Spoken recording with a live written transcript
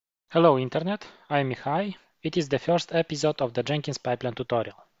Hello Internet, I am Mihai. It is the first episode of the Jenkins pipeline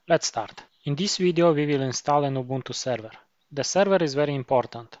tutorial. Let's start. In this video we will install an Ubuntu server. The server is very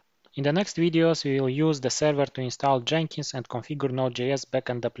important. In the next videos we will use the server to install Jenkins and configure Node.js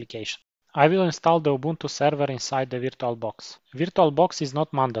backend application. I will install the Ubuntu server inside the VirtualBox. VirtualBox is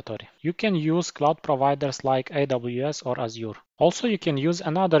not mandatory. You can use cloud providers like AWS or Azure. Also you can use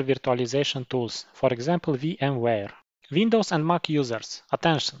another virtualization tools, for example VMware. Windows and Mac users,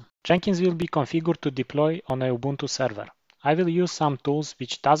 attention! Jenkins will be configured to deploy on a Ubuntu server. I will use some tools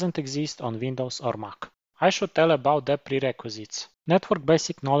which doesn't exist on Windows or Mac. I should tell about the prerequisites. Network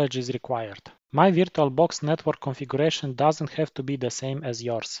basic knowledge is required. My VirtualBox network configuration doesn't have to be the same as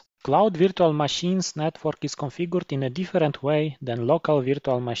yours. Cloud virtual machines network is configured in a different way than local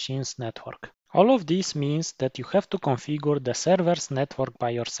virtual machines network. All of this means that you have to configure the server's network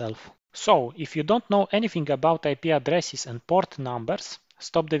by yourself. So, if you don't know anything about IP addresses and port numbers,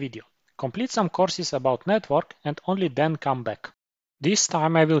 stop the video. Complete some courses about network and only then come back. This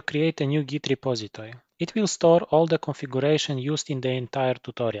time I will create a new Git repository. It will store all the configuration used in the entire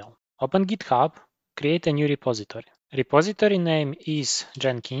tutorial. Open GitHub, create a new repository. Repository name is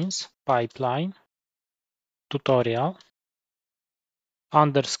Jenkins pipeline tutorial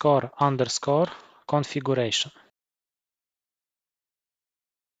 __ configuration.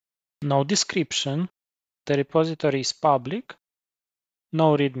 No description. The repository is public.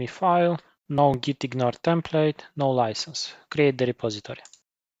 No README file, no gitignore template, no license. Create the repository.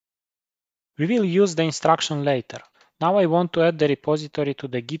 We will use the instruction later. Now I want to add the repository to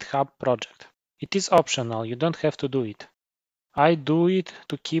the GitHub project. It is optional, you don't have to do it. I do it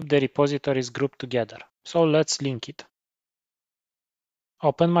to keep the repositories grouped together. So let's link it.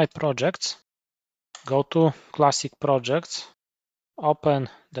 Open my projects, go to classic projects, open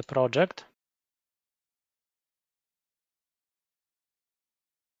the project.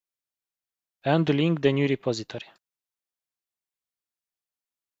 And link the new repository.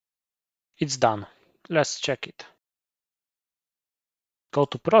 It's done. Let's check it. Go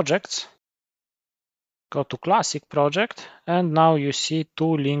to projects, go to classic project, and now you see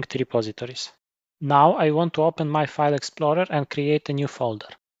two linked repositories. Now I want to open my file explorer and create a new folder.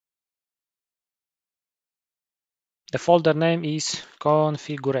 The folder name is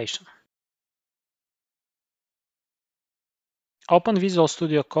configuration. Open Visual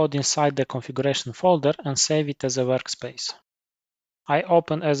Studio Code inside the configuration folder and save it as a workspace. I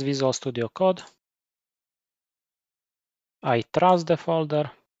open as Visual Studio Code. I trust the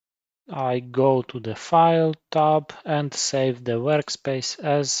folder. I go to the File tab and save the workspace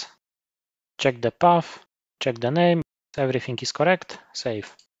as. Check the path, check the name, everything is correct,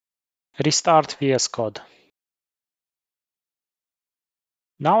 save. Restart VS Code.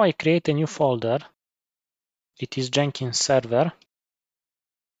 Now I create a new folder. It is Jenkins server.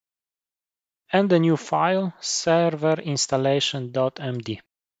 And a new file, server installation.md.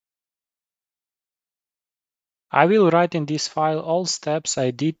 I will write in this file all steps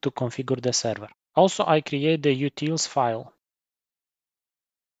I did to configure the server. Also, I create the utils file.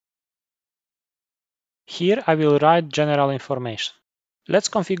 Here I will write general information. Let's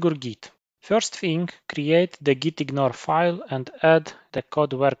configure Git. First thing, create the gitignore file and add the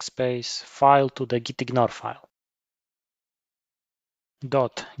code workspace file to the gitignore file.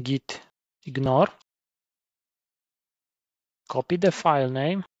 .gitignore. Copy the file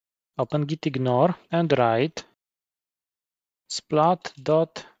name, open gitignore and write splat.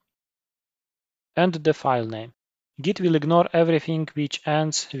 And the file name. Git will ignore everything which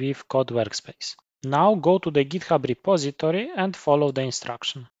ends with code workspace. Now go to the GitHub repository and follow the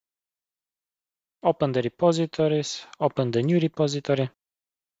instruction. Open the repositories, open the new repository,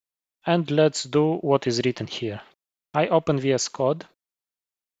 and let's do what is written here. I open VS Code,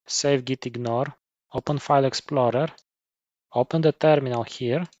 save gitignore, open File Explorer, open the terminal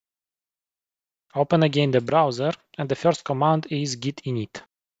here, open again the browser, and the first command is git init.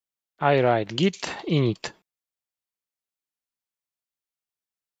 I write git init.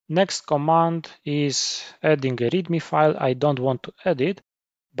 Next command is adding a README file. I don't want to add it,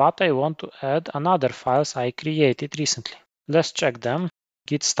 but I want to add another files I created recently. Let's check them.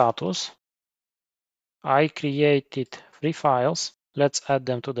 Git status. I created 3 files. Let's add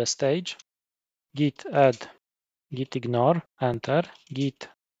them to the stage. Git add gitignore, enter. Git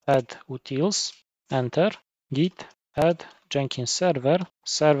add utils, enter. Git add Jenkins server,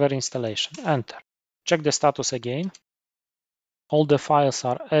 server installation, enter. Check the status again. All the files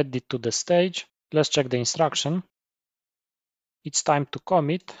are added to the stage. Let's check the instruction. It's time to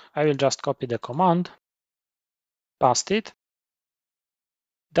commit. I will just copy the command, paste it.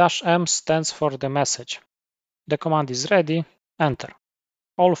 -m stands for the message. The command is ready, enter.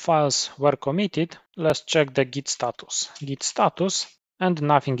 All files were committed. Let's check the git status. Git status, and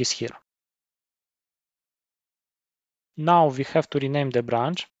nothing is here. Now we have to rename the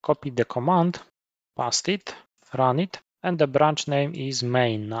branch. Copy the command, paste it, run it, and the branch name is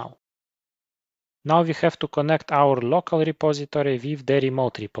main now. Now we have to connect our local repository with the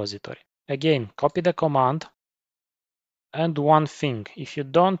remote repository. Again, copy the command. And one thing, if you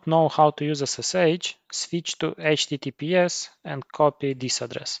don't know how to use SSH, switch to HTTPS and copy this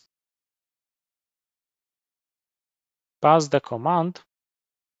address. Pass the command.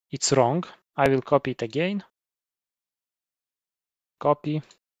 It's wrong. I will copy it again. Copy,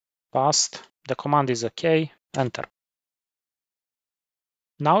 paste. The command is OK. Enter.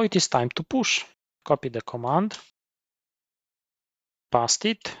 Now it is time to push. Copy the command. Paste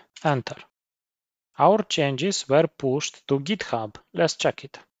it. Enter. Our changes were pushed to GitHub. Let's check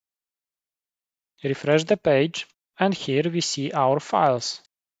it. Refresh the page, and here we see our files.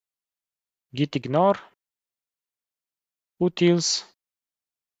 gitignore, utils,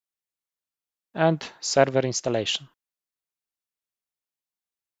 and server installation.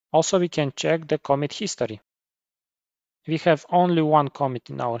 Also, we can check the commit history. We have only one commit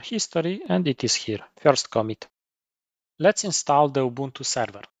in our history, and it is here, first commit. Let's install the Ubuntu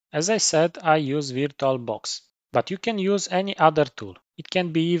server. As I said, I use VirtualBox, but you can use any other tool. It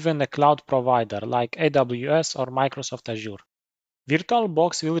can be even a cloud provider like AWS or Microsoft Azure.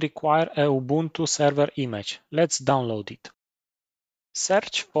 VirtualBox will require a Ubuntu server image. Let's download it.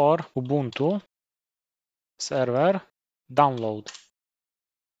 Search for Ubuntu server, download.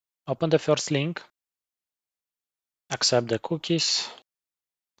 Open the first link, accept the cookies,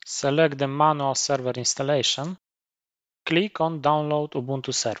 select the manual server installation, click on download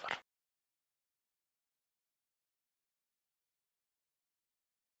Ubuntu server.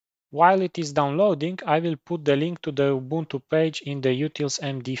 While it is downloading, I will put the link to the Ubuntu page in the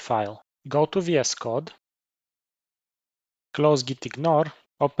utilsmd file. Go to VS Code, close gitignore,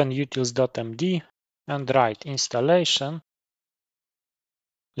 open utils.md, and write installation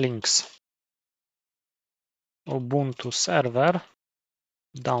links. Ubuntu server,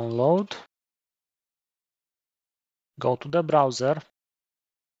 download, go to the browser,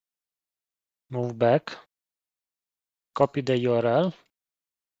 move back, copy the URL,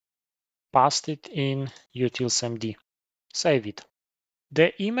 paste it in utilsmd, save it.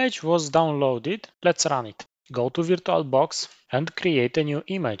 The image was downloaded. Let's run it. Go to VirtualBox and create a new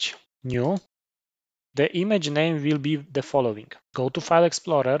image. New. The image name will be the following. Go to File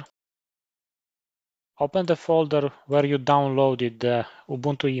Explorer, open the folder where you downloaded the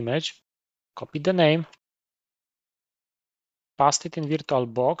Ubuntu image, copy the name, paste it in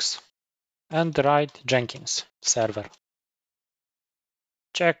VirtualBox, and write Jenkins server.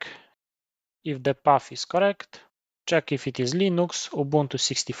 Check if the path is correct. Check if it is Linux, Ubuntu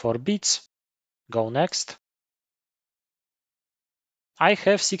 64 bits. Go next. I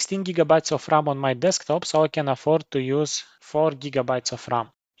have 16 gigabytes of RAM on my desktop, so I can afford to use 4 gigabytes of RAM.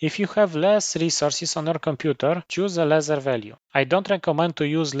 If you have less resources on your computer, choose a lesser value. I don't recommend to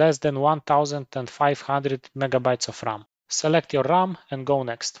use less than 1500 megabytes of RAM. Select your RAM and go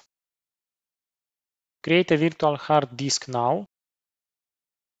next. Create a virtual hard disk now.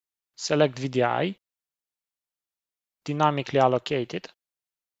 Select VDI. Dynamically allocate it.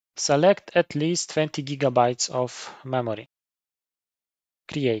 Select at least 20 gigabytes of memory.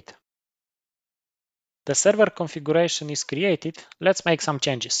 Create. The server configuration is created. Let's make some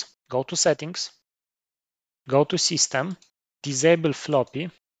changes. Go to Settings, go to System, disable floppy,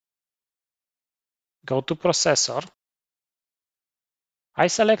 go to Processor. I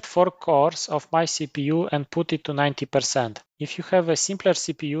select 4 cores of my CPU and put it to 90%. If you have a simpler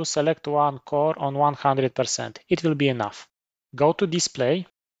CPU, select 1 core on 100%. It will be enough. Go to Display,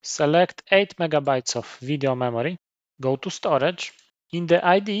 select 8 megabytes of video memory, go to Storage. In the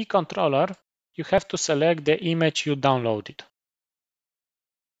IDE controller, you have to select the image you downloaded.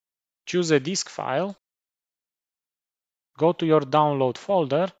 Choose a disk file, go to your download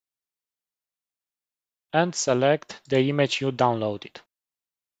folder, and select the image you downloaded.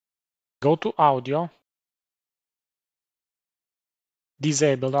 Go to Audio,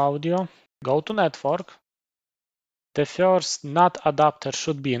 disable audio, go to Network. The first NAT adapter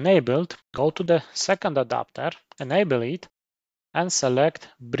should be enabled. Go to the second adapter, enable it, and select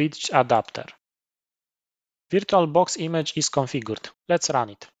Bridge Adapter. VirtualBox image is configured. Let's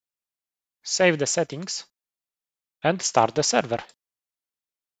run it. Save the settings and start the server.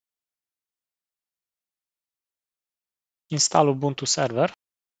 Install Ubuntu server.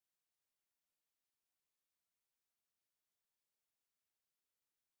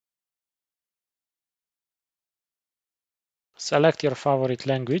 Select your favorite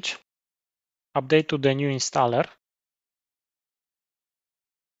language. Update to the new installer.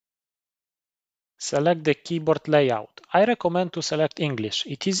 Select the keyboard layout. I recommend to select English.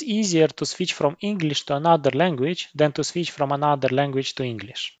 It is easier to switch from English to another language than to switch from another language to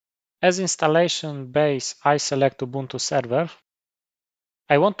English. As installation base, I select Ubuntu server.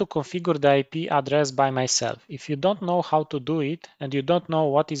 I want to configure the IP address by myself. If you don't know how to do it and you don't know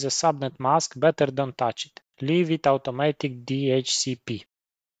what is a subnet mask, better don't touch it. Leave it automatic DHCP.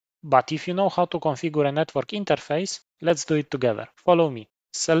 But if you know how to configure a network interface, let's do it together. Follow me.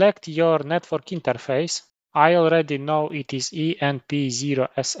 Select your network interface. I already know it is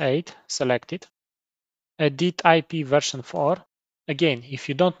ENP0S8. Select it. Edit IP version 4. Again, if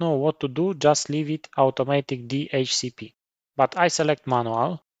you don't know what to do, just leave it automatic DHCP. But I select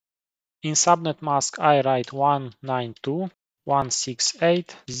manual. In subnet mask, I write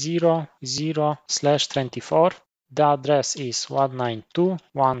 192.168.0.0/24. The address is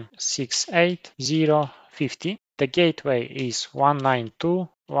 192.168.0.50. The gateway is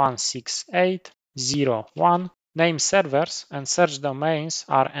 192.168.0.1. Name servers and search domains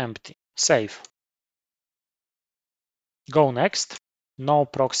are empty. Save. Go next. No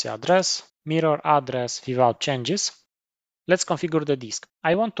proxy address. Mirror address without changes. Let's configure the disk.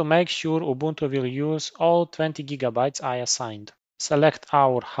 I want to make sure Ubuntu will use all 20 GB I assigned. Select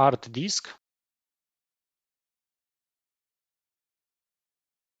our hard disk.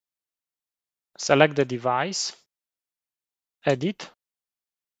 Select the device. Edit.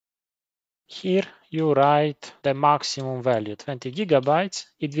 Here you write the maximum value, 20 GB.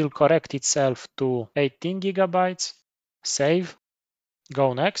 It will correct itself to 18 GB. Save.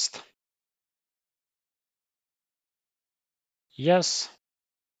 Go next. Yes.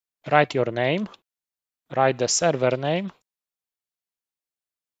 Write your name. Write the server name.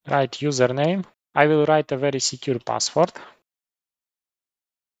 Write username. I will write a very secure password.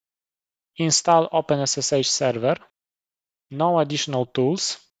 Install OpenSSH server. No additional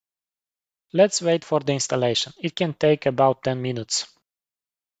tools. Let's wait for the installation. It can take about 10 minutes.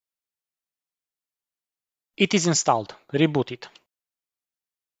 It is installed. Reboot it.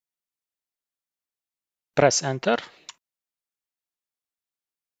 Press enter.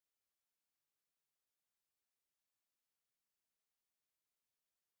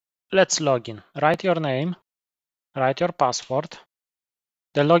 Let's log in. Write your name. Write your password.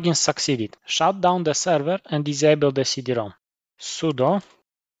 The login succeeded. Shut down the server and disable the CD-ROM. Sudo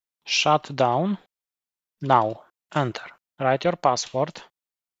shut down. Now enter. Write your password.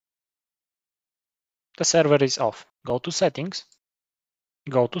 The server is off. Go to settings.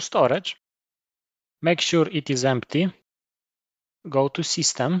 Go to storage. Make sure it is empty. Go to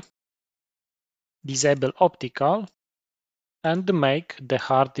system. Disable optical and make the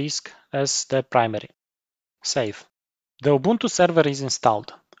hard disk as the primary. Save. The Ubuntu server is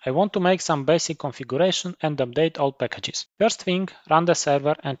installed. I want to make some basic configuration and update all packages. First thing, run the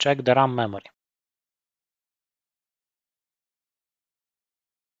server and check the RAM memory.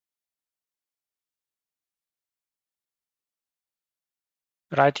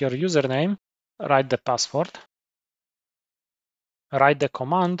 Write your username, write the password, write the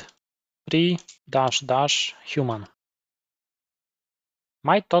command free-human.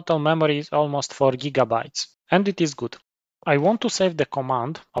 My total memory is almost 4 GB, and it is good. I want to save the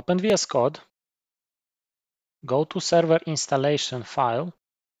command. Open VS Code, go to server installation file,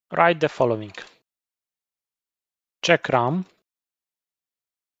 write the following. Check RAM.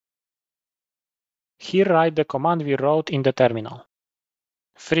 Here write the command we wrote in the terminal.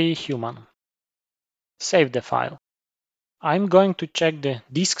 Free-human. Save the file. I'm going to check the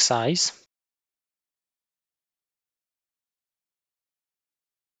disk size.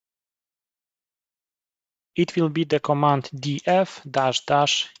 It will be the command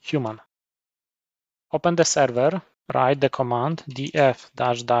df-human. Open the server, write the command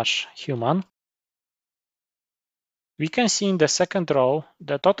df-human. We can see in the second row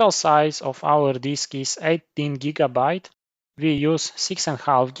the total size of our disk is 18 GB. We use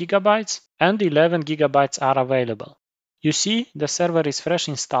 6.5 GB and 11 GB are available. You see the server is fresh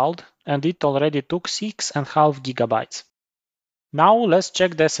installed and it already took 6.5 GB. Now let's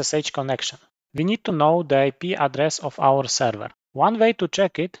check the SSH connection. We need to know the IP address of our server. One way to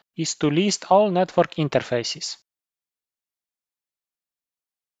check it is to list all network interfaces.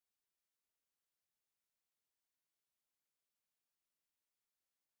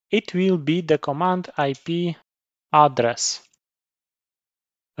 It will be the command IP address.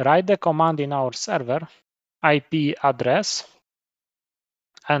 Write the command in our server, IP address,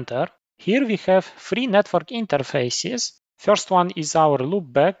 enter. Here we have 3 network interfaces. First one is our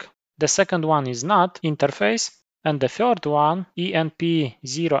loopback, the second one is NAT interface, And the third one,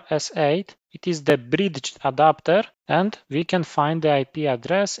 ENP0S8, it is the bridged adapter, and we can find the IP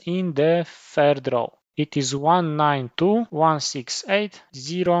address in the third row. It is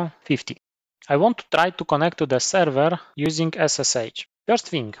 192.168.0.50. I want to try to connect to the server using SSH. First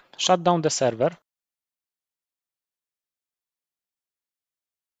thing, shut down the server.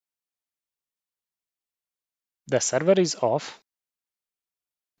 The server is off.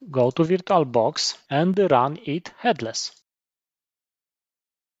 Go to VirtualBox and run it headless.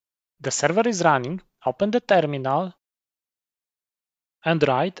 The server is running. Open the terminal and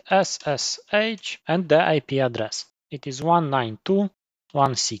write SSH and the IP address. It is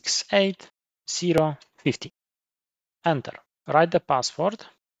 192.168.0.50. Enter. Write the password.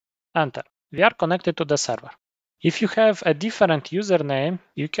 Enter. We are connected to the server. If you have a different username,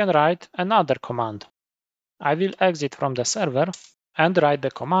 you can write another command. I will exit from the server and write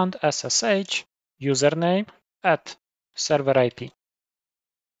the command SSH username at server IP.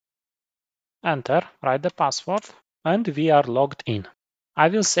 Enter, write the password, and we are logged in. I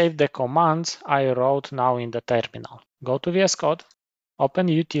will save the commands I wrote now in the terminal. Go to VS Code, open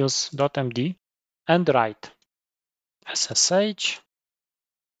utils.md, and write SSH,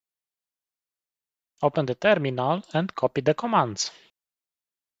 open the terminal, and copy the commands.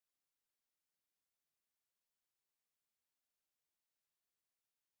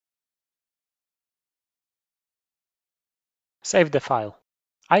 Save the file.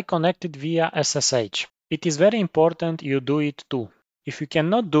 I connected via SSH. It is very important you do it too. If you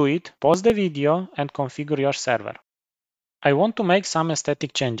cannot do it, pause the video and configure your server. I want to make some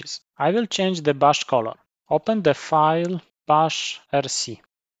aesthetic changes. I will change the bash color. Open the file bash.rc.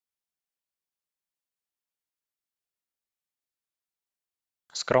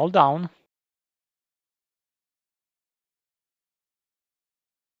 Scroll down.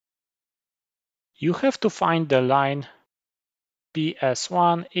 You have to find the line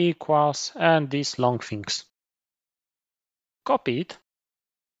ps1 equals and these long things. Copy it,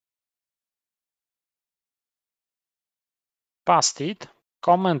 paste it,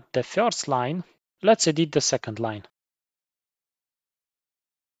 comment the first line. Let's edit the second line.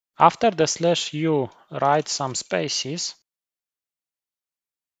 After the /u, write some spaces.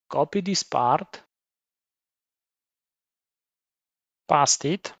 Copy this part, paste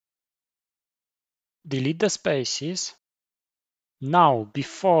it, delete the spaces. Now,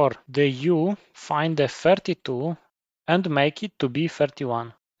 before the u, find the 32 and make it to be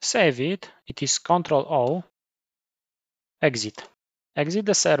 31. Save it, it is Ctrl-O, exit. Exit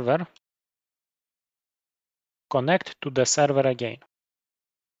the server, connect to the server again.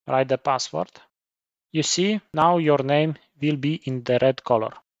 Write the password. You see, now your name will be in the red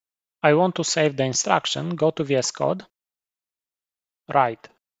color. I want to save the instruction, go to VS Code, write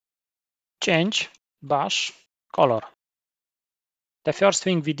change bash color. The first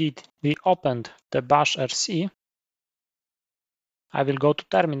thing we did, we opened the bash.rc. I will go to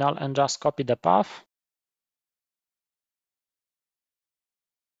terminal and just copy the path.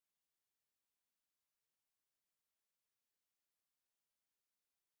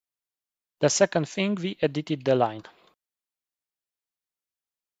 The second thing, we edited the line.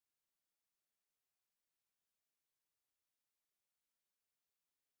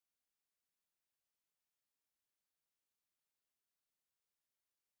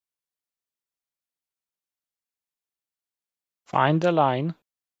 Find the line.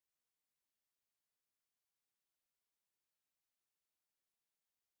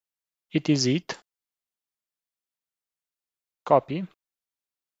 It is it. Copy.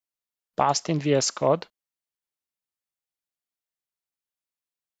 Paste in VS Code.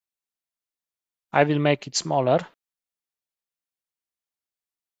 I will make it smaller.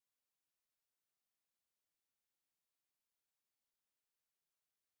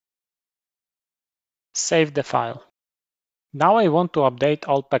 Save the file. Now I want to update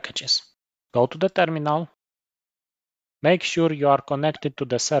all packages. Go to the terminal. Make sure you are connected to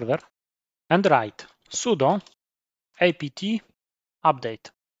the server and write sudo apt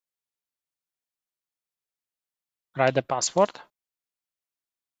update. Write the password.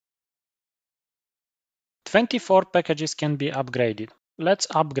 24 packages can be upgraded. Let's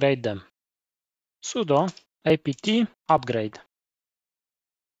upgrade them. Sudo apt upgrade.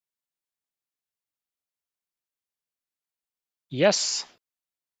 Yes.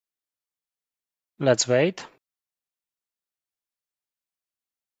 Let's wait.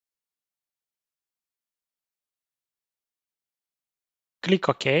 Click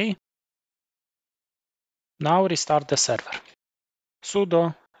OK. Now restart the server.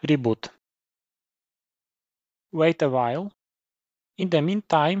 Sudo reboot. Wait a while. In the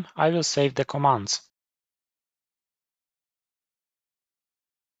meantime, I will save the commands.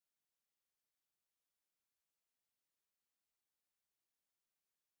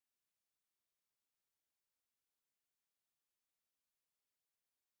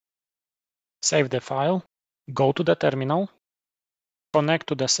 Save the file, go to the terminal, connect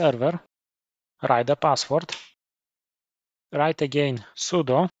to the server, write the password, write again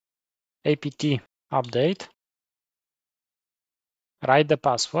sudo apt update, write the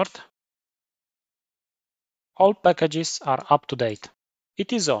password. All packages are up to date.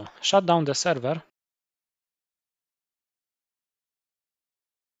 It is all. Shut down the server,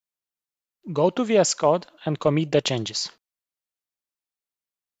 go to VS Code and commit the changes.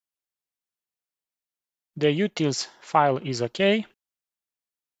 The utils file is OK.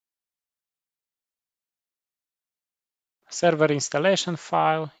 Server installation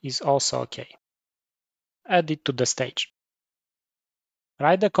file is also OK. Add it to the stage.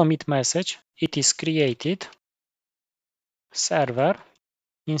 Write the commit message. It is created. Server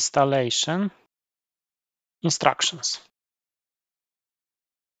installation instructions.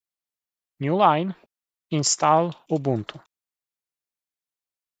 New line. Install Ubuntu.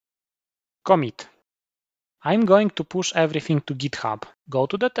 Commit. I'm going to push everything to GitHub. Go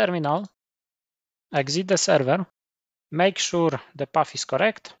to the terminal, exit the server, make sure the path is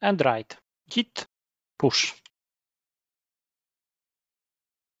correct, and write git push.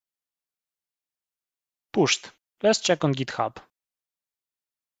 Pushed. Let's check on GitHub.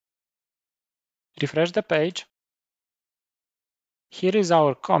 Refresh the page. Here is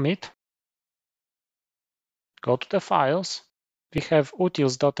our commit. Go to the files. We have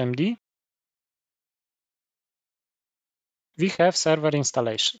utils.md. We have server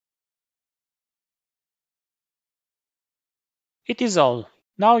installation. It is all.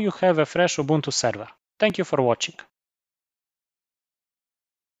 Now you have a fresh Ubuntu server. Thank you for watching.